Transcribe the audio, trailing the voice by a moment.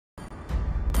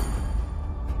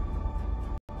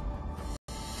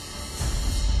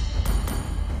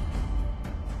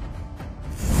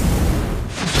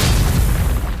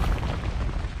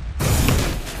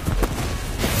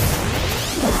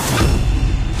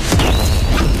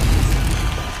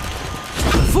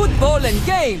Football and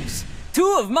games!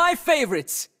 Two of my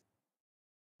favorites!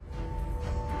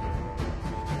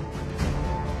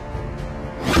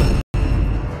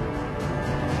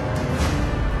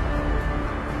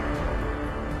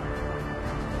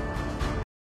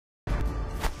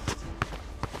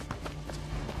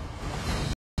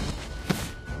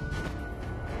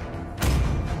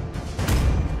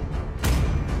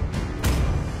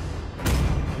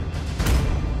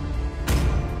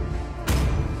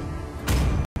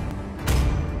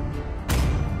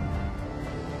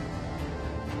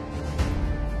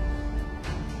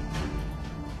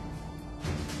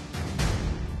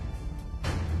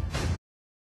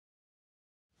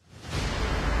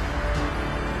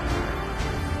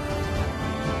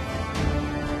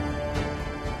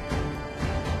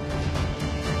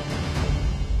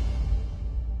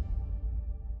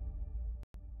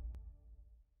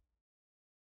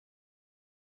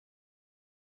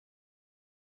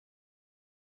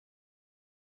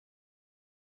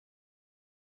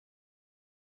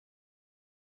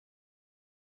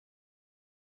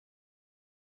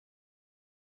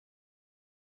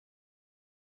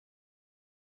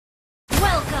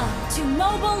 Welcome to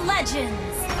Mobile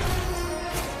Legends!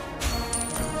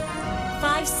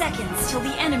 5 seconds till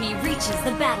the enemy reaches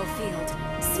the battlefield.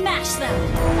 Smash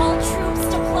them! All troops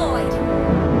deployed!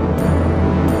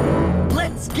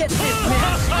 Let's get this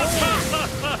match!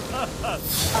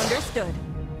 Understood.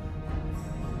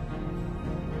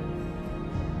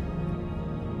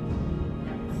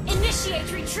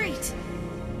 Initiate retreat!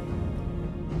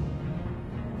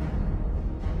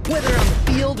 Whether on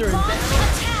the field or in Launch battle,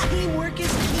 attack! teamwork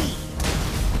is key.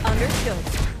 Understood.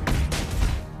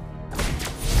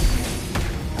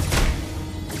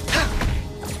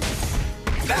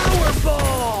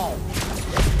 Powerball!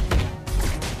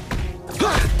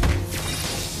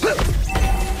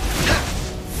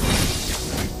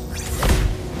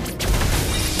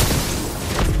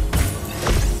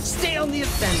 Stay on the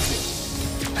offensive.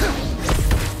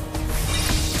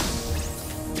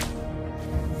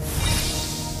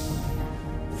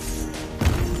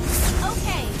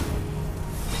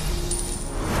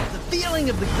 The feeling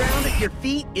of the ground at your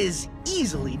feet is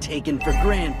easily taken for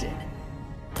granted.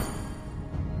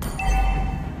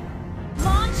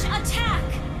 Launch attack!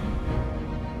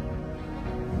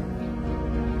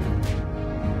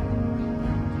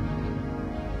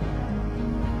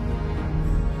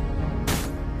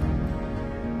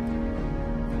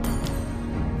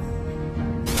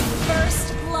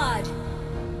 First blood!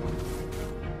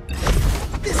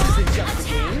 This isn't just a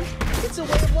game, it's a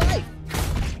way of life.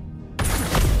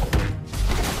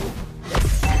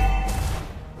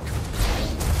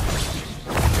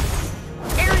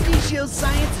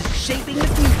 Science is shaping the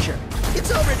future.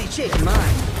 It's already shaped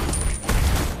mine.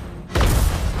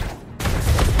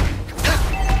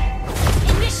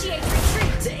 Initiate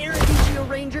retreat! The Aerodegio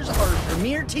Rangers are a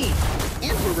premier team,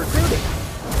 and we're recruiting.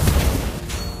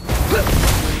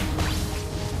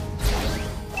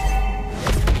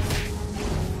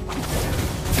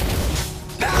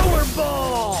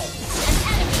 Powerball! An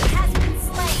enemy has been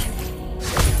slain!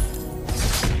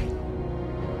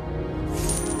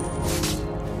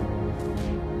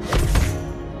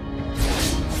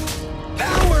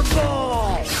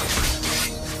 Powerball!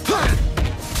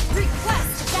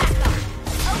 Request backup!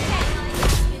 Okay,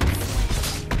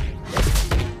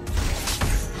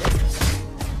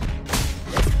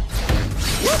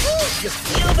 Woohoo! You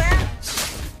feel that?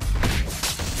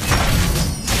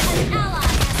 an ally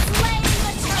has slain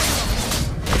the turtle!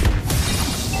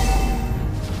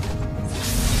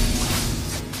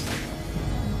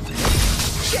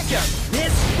 Check out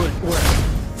this footwork.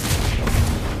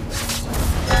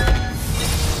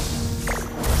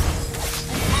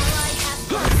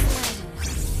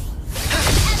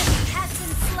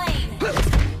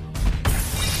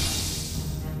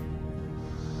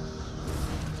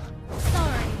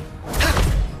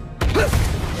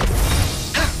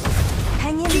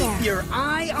 Keep your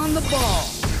eye on the ball.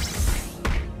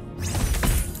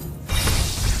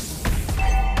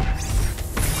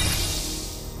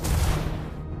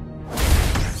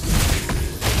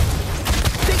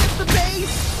 Pick up the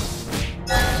base.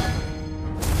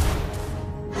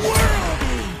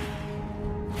 Worldie.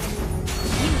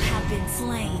 You have been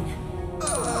slain.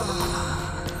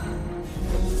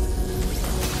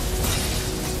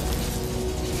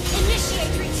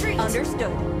 Initiate retreat!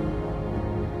 Understood.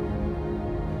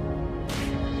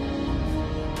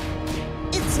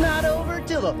 It's not over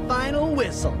till the final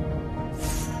whistle.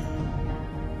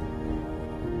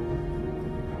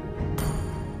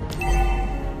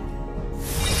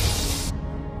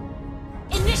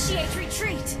 Initiate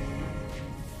retreat!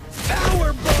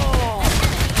 Powerball! An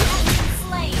enemy has been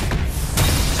slain!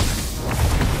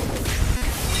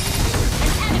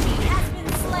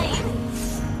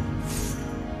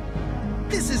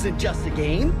 a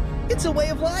game. It's a way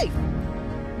of life.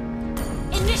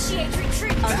 Initiate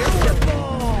retreat.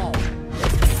 Powerball!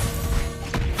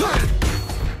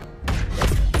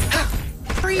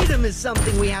 Freedom is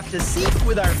something we have to seek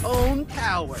with our own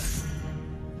power.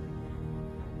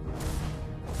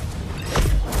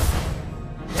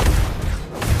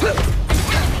 An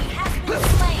enemy has been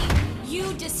slain.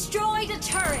 You destroyed a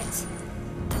turret.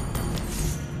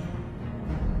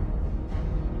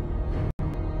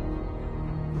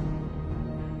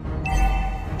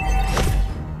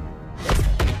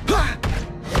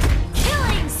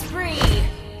 Killing spree.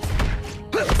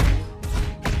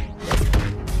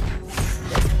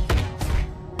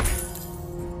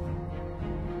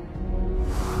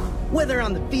 Whether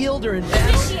on the field or in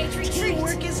battle, Initiate retreat.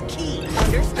 teamwork is key.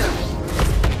 Understood.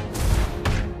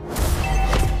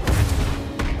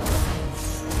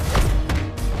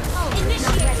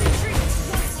 Initiate retreat.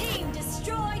 Your team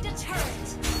destroyed a turret.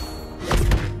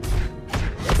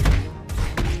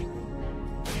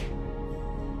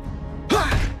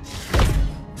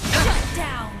 Shut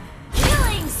down.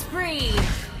 Killing spree.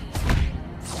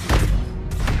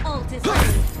 Ult is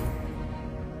ready.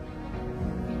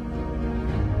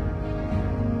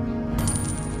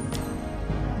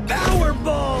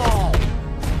 Powerball!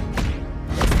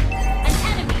 An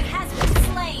enemy has been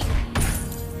slain.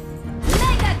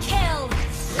 Mega kill.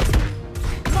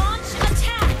 Launch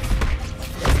attack.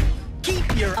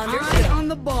 Keep your Understood. eye on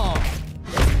the ball.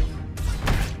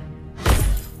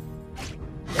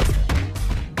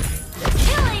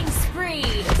 Killing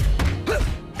spree.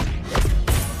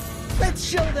 Let's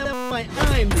show them why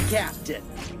I'm the captain.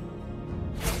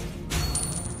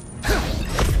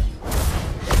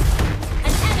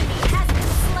 An enemy has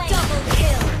been slain. Double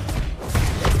kill.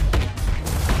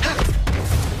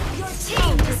 Your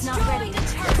team is not destroyed ready. a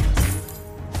turret.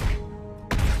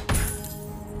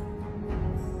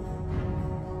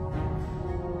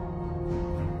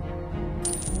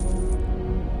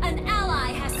 An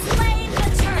ally has slain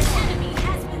the turret. An enemy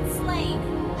has been slain.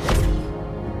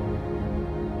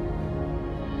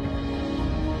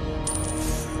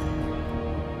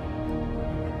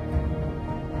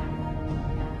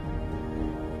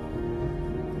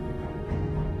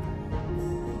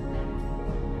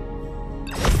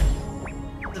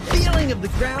 The feeling of the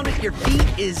ground at your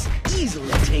feet is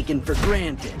easily taken for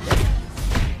granted.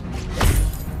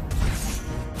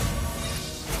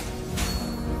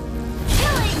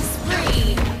 Killing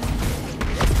spree.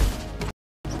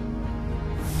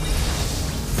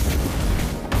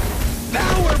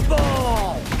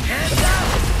 Powerball! Hands up!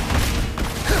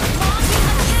 Launch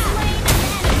attack. Slain an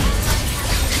enemy.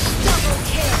 Double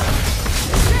kill.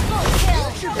 Triple kill.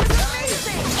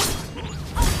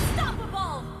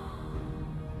 Unstoppable.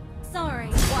 Sorry.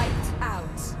 Wiped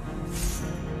out.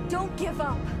 Don't give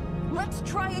up. Let's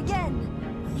try again.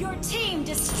 Your team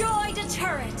destroyed a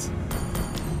turret.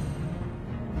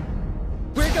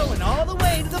 We're going all the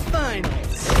way to the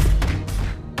finals.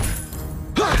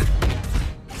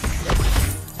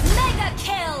 Mega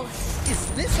kill. Is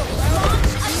this allowed?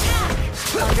 Launch attack.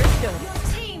 Understood. Your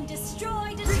team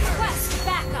destroyed a turret. Request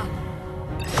backup.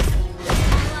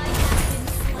 Ally has been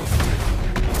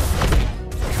slain.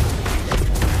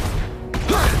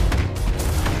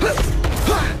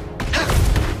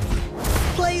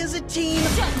 Play as a team,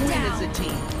 Shut win down. as a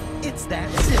team. It's that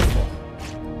simple.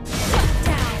 Shut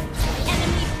down.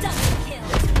 Enemy double kill.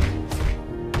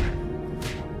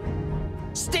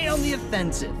 Stay on the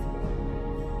offensive.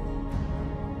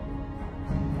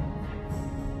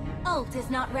 Ult is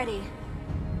not ready.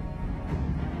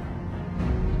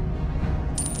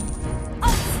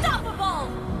 Unstoppable.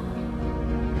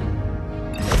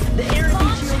 The Air and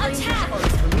Launch Shield Rangers attack. are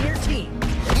a premier team,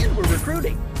 and we're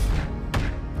recruiting.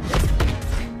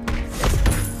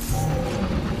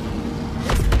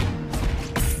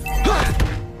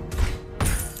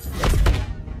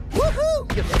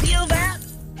 Woohoo! You feel that?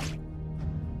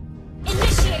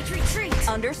 Initiate retreat.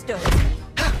 Understood.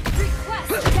 Request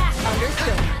backup.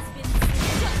 Understood. Has been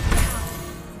shut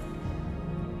down.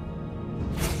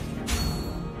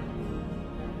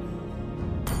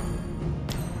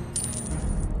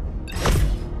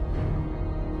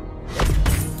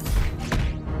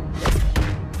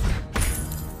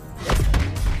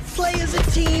 Play as a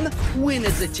team, win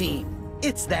as a team.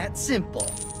 It's that simple.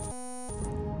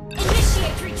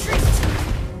 Initiate retreat.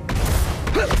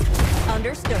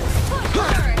 Understood. Push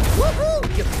forward.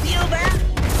 Woohoo! You feel that?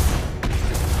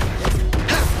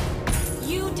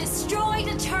 You destroyed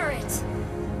a turret.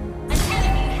 An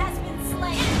enemy has been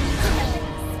slain. Killing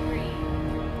spree.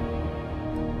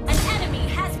 An enemy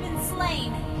has been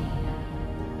slain.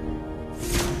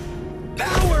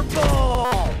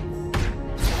 Powerball!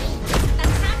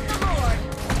 Attack the Lord.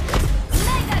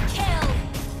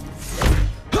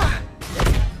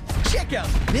 Check out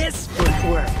this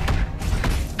footwork.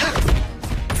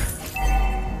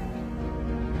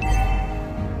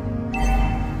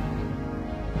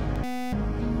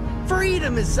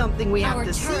 Freedom is something we have Our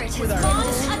to turret seek with has our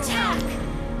launched attack.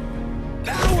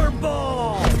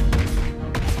 Powerball!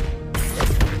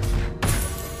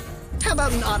 How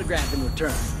about an autograph in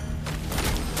return?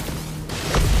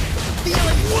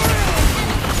 Feeling world!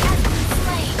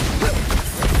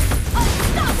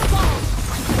 Unstoppable!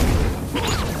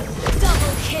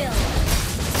 Double kill!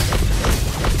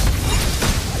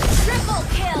 Triple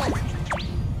kill!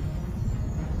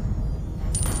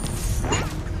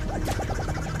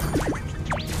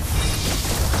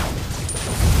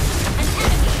 An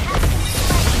enemy has been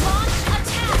slain! Launch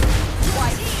attack!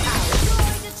 Wipe out!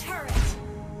 Destroy the turret!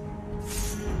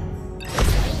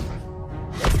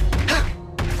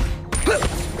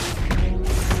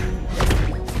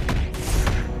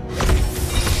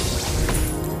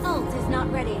 Ult is not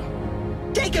ready.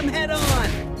 Take him head on!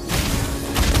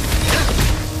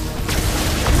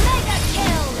 Mega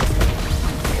kill!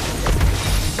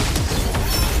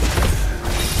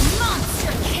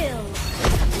 Monster kill!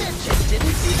 Just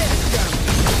didn't see that coming.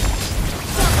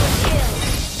 Double kill!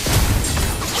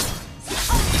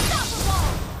 Unstoppable!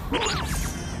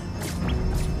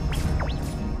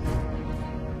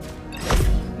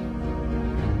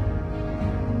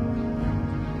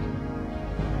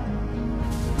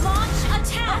 Launch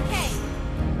attack! Okay.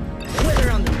 Whether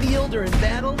on the field or in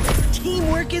battle,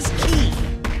 teamwork is key.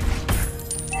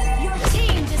 Your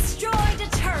team destroyed a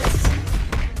turret!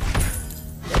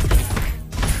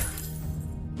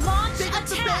 Launch Pick up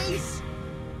the attack! base.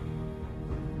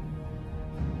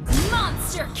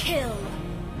 Monster kill!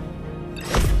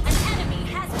 An enemy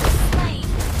has been slain!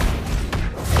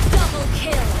 Double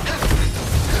kill!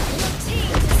 Your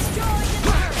team destroyed a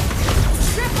turret!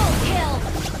 Triple kill!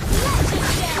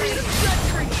 Legendary!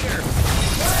 Treasure here.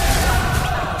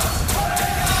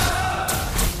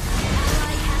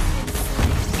 Ally has been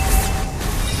slain!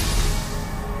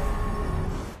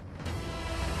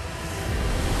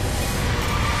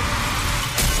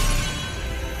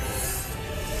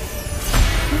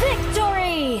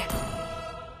 Victory!